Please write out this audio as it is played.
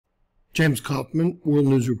James Kaufman, World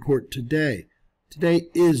News Report today. Today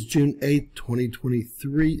is June 8th,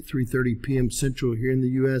 2023, 3:30 p.m. Central here in the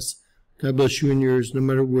U.S. God bless you and yours, no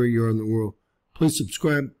matter where you are in the world. Please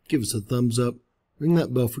subscribe, give us a thumbs up, ring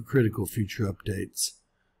that bell for critical future updates.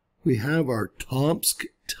 We have our Tomsk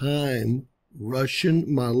time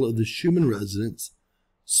Russian model of the Schumann resonance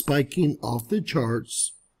spiking off the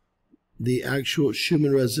charts. The actual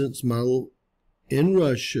Schumann resonance model in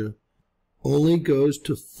Russia only goes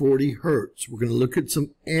to 40 hertz. We're going to look at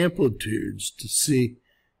some amplitudes to see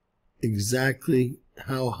exactly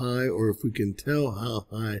how high, or if we can tell how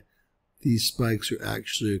high, these spikes are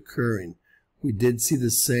actually occurring. We did see the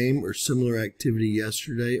same or similar activity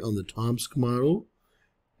yesterday on the Tomsk model,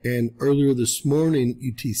 and earlier this morning,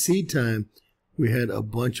 UTC time, we had a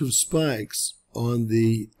bunch of spikes on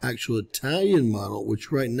the actual Italian model,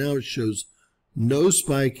 which right now shows no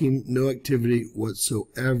spiking, no activity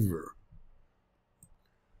whatsoever.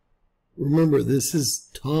 Remember, this is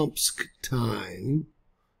Tomsk time,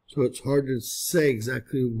 so it's hard to say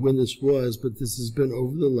exactly when this was, but this has been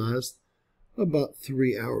over the last about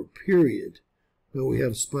 3-hour period. Now we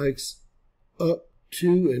have spikes up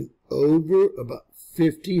to and over about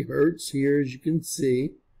 50 hertz here, as you can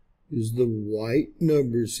see. Is the white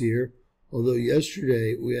numbers here, although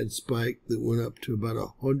yesterday we had spike that went up to about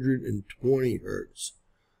 120 hertz.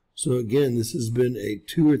 So again, this has been a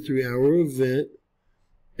 2 or 3 hour event,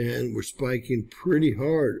 and we're spiking pretty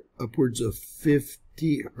hard, upwards of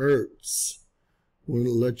 50 hertz. I want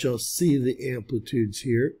to let y'all see the amplitudes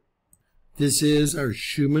here. This is our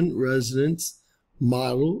Schumann resonance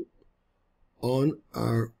model on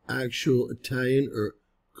our actual Italian or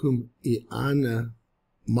Cumbiana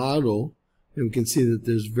model, and we can see that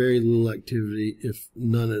there's very little activity, if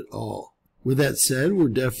none at all. With that said, we're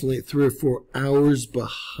definitely 3 or 4 hours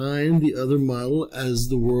behind the other model as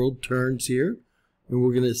the world turns here. And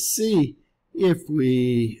we're going to see if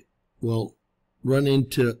we, run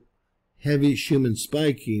into heavy Schumann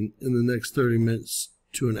spiking in the next 30 minutes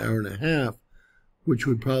to an hour and a half, which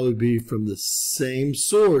would probably be from the same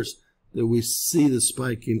source that we see the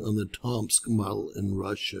spiking on the Tomsk model in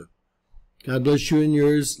Russia. God bless you and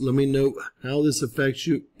yours. Let me know how this affects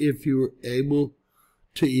you, if you were able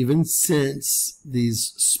to even sense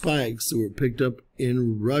these spikes that were picked up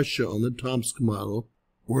in Russia on the Tomsk model.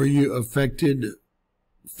 Were you affected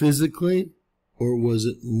physically, or was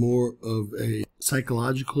it more of a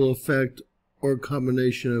psychological effect, or a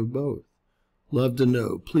combination of both? Love to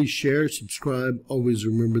know. Please share, subscribe. Always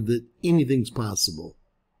remember that anything's possible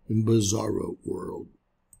in Bizarro World.